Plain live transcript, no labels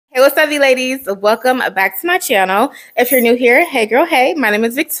Hey, what's up, you ladies? Welcome back to my channel. If you're new here, hey girl, hey, my name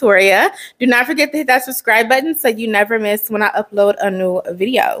is Victoria. Do not forget to hit that subscribe button so you never miss when I upload a new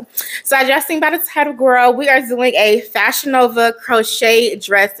video. So as y'all seen by the title, girl, we are doing a Fashion Nova crochet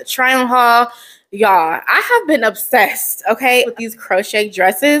dress try on haul. Y'all, I have been obsessed, okay, with these crochet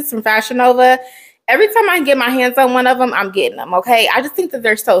dresses from Fashion Nova. Every time I can get my hands on one of them, I'm getting them, okay? I just think that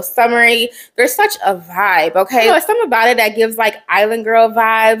they're so summery. They're such a vibe, okay? There's something about it that gives like island girl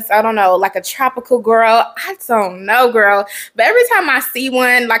vibes. I don't know, like a tropical girl. I don't know, girl. But every time I see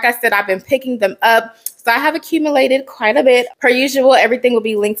one, like I said, I've been picking them up. So I have accumulated quite a bit. Per usual, everything will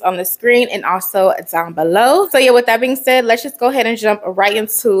be linked on the screen and also down below. So yeah, with that being said, let's just go ahead and jump right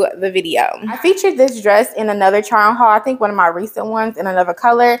into the video. I featured this dress in another try on haul. I think one of my recent ones in another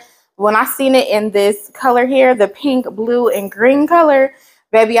color. When I seen it in this color here, the pink, blue, and green color,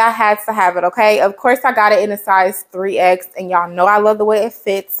 baby, I had to have it, okay? Of course, I got it in a size 3X, and y'all know I love the way it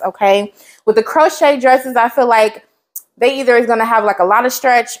fits, okay? With the crochet dresses, I feel like they either is going to have like a lot of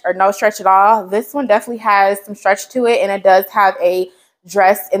stretch or no stretch at all. This one definitely has some stretch to it, and it does have a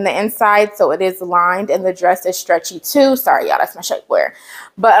dress in the inside, so it is lined, and the dress is stretchy too. Sorry, y'all, that's my shapewear.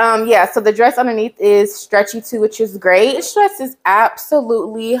 But yeah, so the dress underneath is stretchy too, which is great. This dress is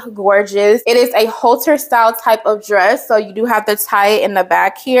absolutely gorgeous. It is a halter style type of dress, so you do have to tie it in the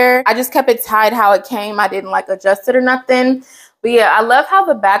back here. I just kept it tied how it came. I didn't like adjust it or nothing. But yeah, I love how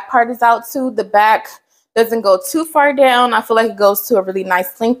the back part is out too. The back doesn't go too far down. I feel like it goes to a really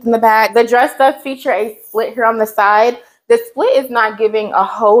nice length in the back. The dress does feature a split here on the side. The split is not giving a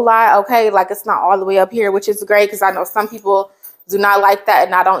whole lot, okay? Like, it's not all the way up here, which is great because I know some people do not like that,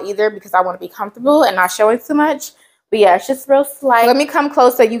 and I don't either because I want to be comfortable and not showing too much. But yeah, it's just real slight. Let me come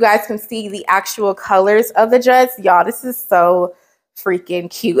close so you guys can see the actual colors of the dress. Y'all, this is so freaking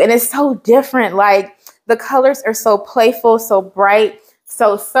cute, and it's so different. Like, the colors are so playful, so bright,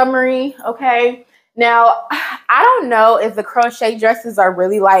 so summery, okay? Now, I don't know if the crochet dresses are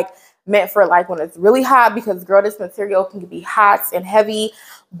really like meant for like when it's really hot, because girl, this material can be hot and heavy,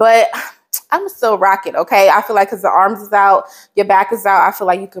 but I'm still rock it, okay? I feel like because the arms is out, your back is out, I feel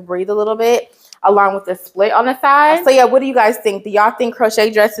like you could breathe a little bit along with the split on the side. So yeah, what do you guys think? Do y'all think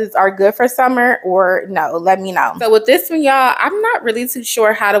crochet dresses are good for summer or no? Let me know. So with this one, y'all, I'm not really too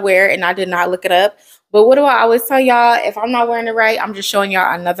sure how to wear it, and I did not look it up. But what do I always tell y'all? If I'm not wearing it right, I'm just showing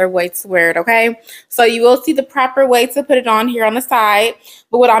y'all another way to wear it, okay? So you will see the proper way to put it on here on the side.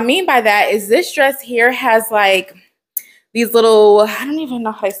 But what I mean by that is this dress here has like these little, I don't even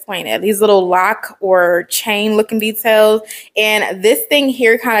know how to explain it, these little lock or chain looking details. And this thing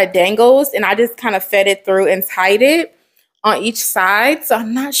here kind of dangles, and I just kind of fed it through and tied it on each side. So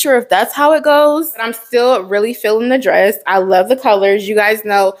I'm not sure if that's how it goes, but I'm still really feeling the dress. I love the colors. You guys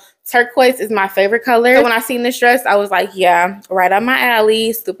know turquoise is my favorite color. So when I seen this dress, I was like, yeah, right up my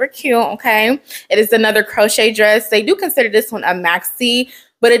alley. Super cute, okay? It is another crochet dress. They do consider this one a maxi,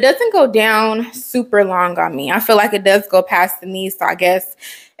 but it doesn't go down super long on me. I feel like it does go past the knees, so I guess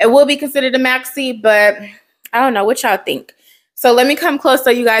it will be considered a maxi, but I don't know. What y'all think? So let me come close so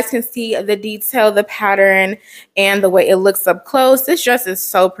you guys can see the detail, the pattern, and the way it looks up close. This dress is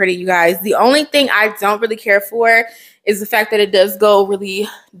so pretty, you guys. The only thing I don't really care for is the fact that it does go really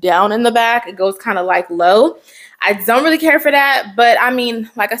down in the back. It goes kind of like low. I don't really care for that, but I mean,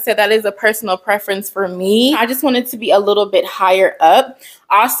 like I said, that is a personal preference for me. I just want it to be a little bit higher up.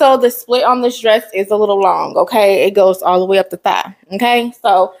 Also, the split on this dress is a little long, okay? It goes all the way up the thigh, okay?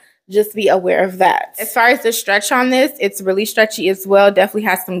 So just be aware of that. As far as the stretch on this, it's really stretchy as well. Definitely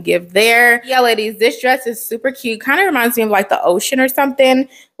has some give there. Yeah, ladies, this dress is super cute. Kind of reminds me of like the ocean or something,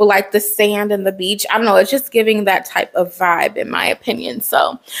 with like the sand and the beach. I don't know. It's just giving that type of vibe in my opinion.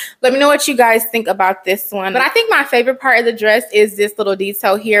 So let me know what you guys think about this one. But I think my favorite part of the dress is this little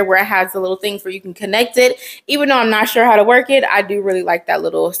detail here where it has the little things where you can connect it. Even though I'm not sure how to work it, I do really like that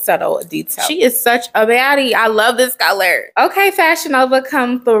little subtle detail. She is such a baddie. I love this color. Okay, Fashion Nova,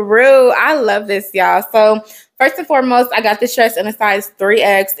 come through. I love this, y'all. So first and foremost, I got this dress in a size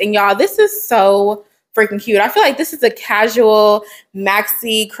 3X, and y'all, this is so freaking cute. I feel like this is a casual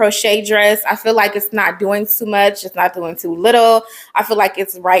maxi crochet dress. I feel like it's not doing too much. It's not doing too little. I feel like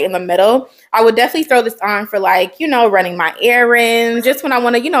it's right in the middle. I would definitely throw this on for like, you know, running my errands, just when I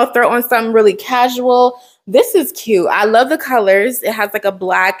want to, you know, throw on something really casual. This is cute. I love the colors. It has like a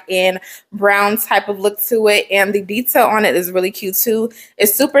black and brown type of look to it, and the detail on it is really cute too.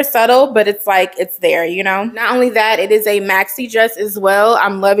 It's super subtle, but it's like it's there, you know. Not only that, it is a maxi dress as well.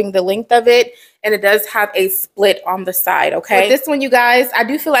 I'm loving the length of it, and it does have a split on the side, okay? With this one, you guys, I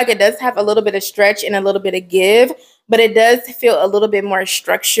do feel like it does have a little bit of stretch and a little bit of give, but it does feel a little bit more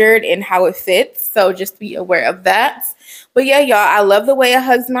structured in how it fits, so just be aware of that. But yeah, y'all, I love the way it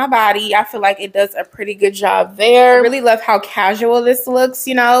hugs my body. I feel like it does a pretty good job there. I really love how casual this looks,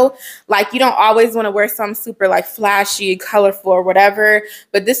 you know, like you don't always want to wear something super like flashy, colorful or whatever,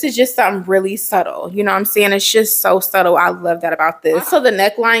 but this is just something really subtle. You know what I'm saying? It's just so subtle. I love that about this. Also, the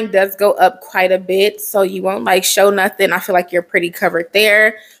neckline does go up quite a bit, so you won't like show nothing. I feel like you're pretty covered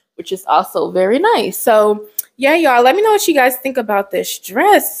there, which is also very nice. So yeah, y'all, let me know what you guys think about this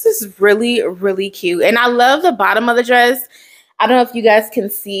dress. This is really, really cute. And I love the bottom of the dress. I don't know if you guys can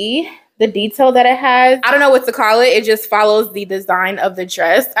see the detail that it has. I don't know what to call it. It just follows the design of the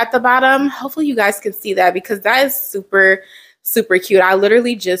dress at the bottom. Hopefully you guys can see that because that is super, super cute. I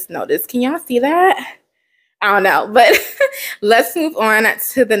literally just noticed. Can y'all see that? I don't know, but let's move on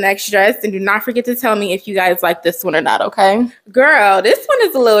to the next dress. And do not forget to tell me if you guys like this one or not, okay? Girl, this one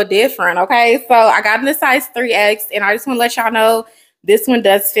is a little different, okay? So I got in the size 3X, and I just want to let y'all know this one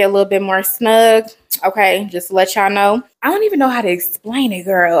does feel a little bit more snug, okay? Just to let y'all know. I don't even know how to explain it,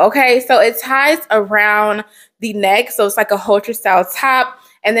 girl, okay? So it ties around the neck, so it's like a halter style top,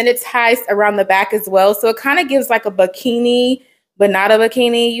 and then it ties around the back as well. So it kind of gives like a bikini, but not a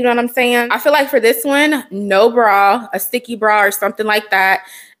bikini, you know what I'm saying? I feel like for this one, no bra, a sticky bra or something like that,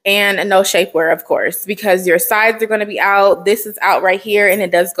 and no shapewear, of course, because your sides are going to be out. This is out right here, and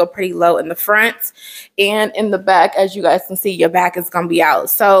it does go pretty low in the front and in the back. As you guys can see, your back is going to be out.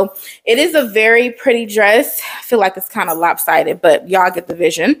 So it is a very pretty dress. I feel like it's kind of lopsided, but y'all get the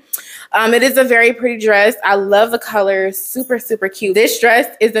vision. It is a very pretty dress. I love the colors. Super, super cute. This dress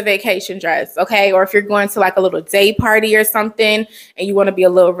is a vacation dress, okay? Or if you're going to like a little day party or something and you want to be a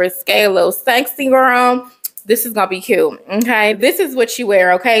little risque, a little sexy, girl, this is going to be cute, okay? This is what you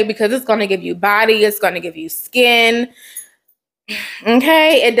wear, okay? Because it's going to give you body. It's going to give you skin,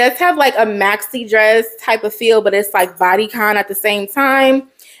 okay? It does have like a maxi dress type of feel, but it's like bodycon at the same time.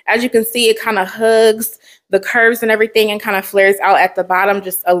 As you can see, it kind of hugs the curves and everything and kind of flares out at the bottom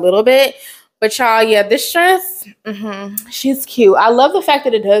just a little bit. But y'all, yeah, this dress, she's cute. I love the fact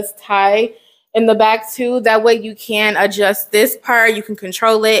that it does tie in the back too. That way you can adjust this part. You can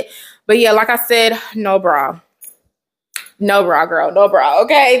control it. But yeah, like I said, no bra. No bra, girl. No bra,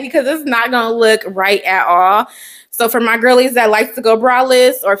 okay? Because it's not going to look right at all. So for my girlies that like to go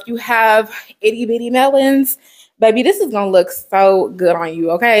braless, or if you have itty bitty melons, baby, this is going to look so good on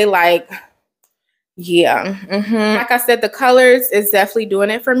you, okay? Like, yeah. Like I said, the colors is definitely doing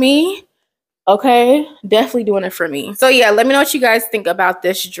it for me. Okay, definitely doing it for me. So yeah, let me know what you guys think about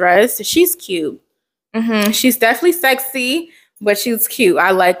this dress. She's cute. She's definitely sexy, but she's cute.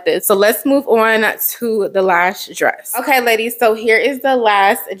 I like this. So let's move on to the last dress. Okay, ladies, so here is the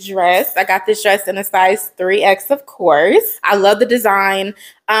last dress. I got this dress in a size 3X, of course. I love the design.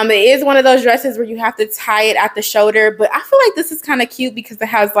 It is one of those dresses where you have to tie it at the shoulder, but I feel like this is kind of cute because it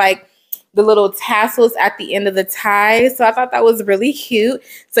has like the little tassels at the end of the tie. So I thought that was really cute.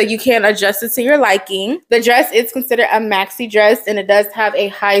 So you can adjust it to your liking. The dress is considered a maxi dress, and it does have a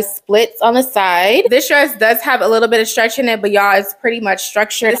high split on the side. This dress does have a little bit of stretch in it, but y'all, it's pretty much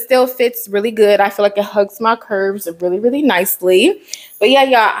structured. It still fits really good. I feel like it hugs my curves really, really nicely. But yeah,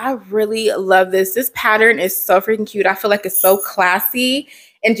 y'all, I really love this. This pattern is so freaking cute. I feel like it's so classy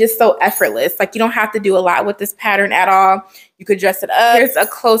and just so effortless. Like, you don't have to do a lot with this pattern at all. You could dress it up. Here's a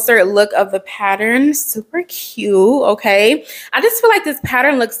closer look of the pattern. Super cute, okay? I just feel like this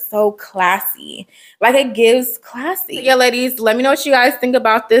pattern looks so classy. Like, it gives classy. So yeah, ladies, let me know what you guys think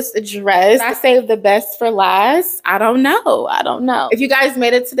about this dress. I saved the best for last. I don't know. I don't know. If you guys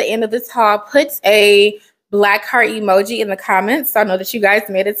made it to the end of this haul, put a black heart emoji in the comments so I know that you guys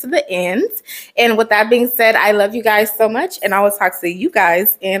made it to the end. And with that being said, I love you guys so much, and I will talk to you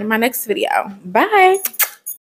guys in my next video. Bye.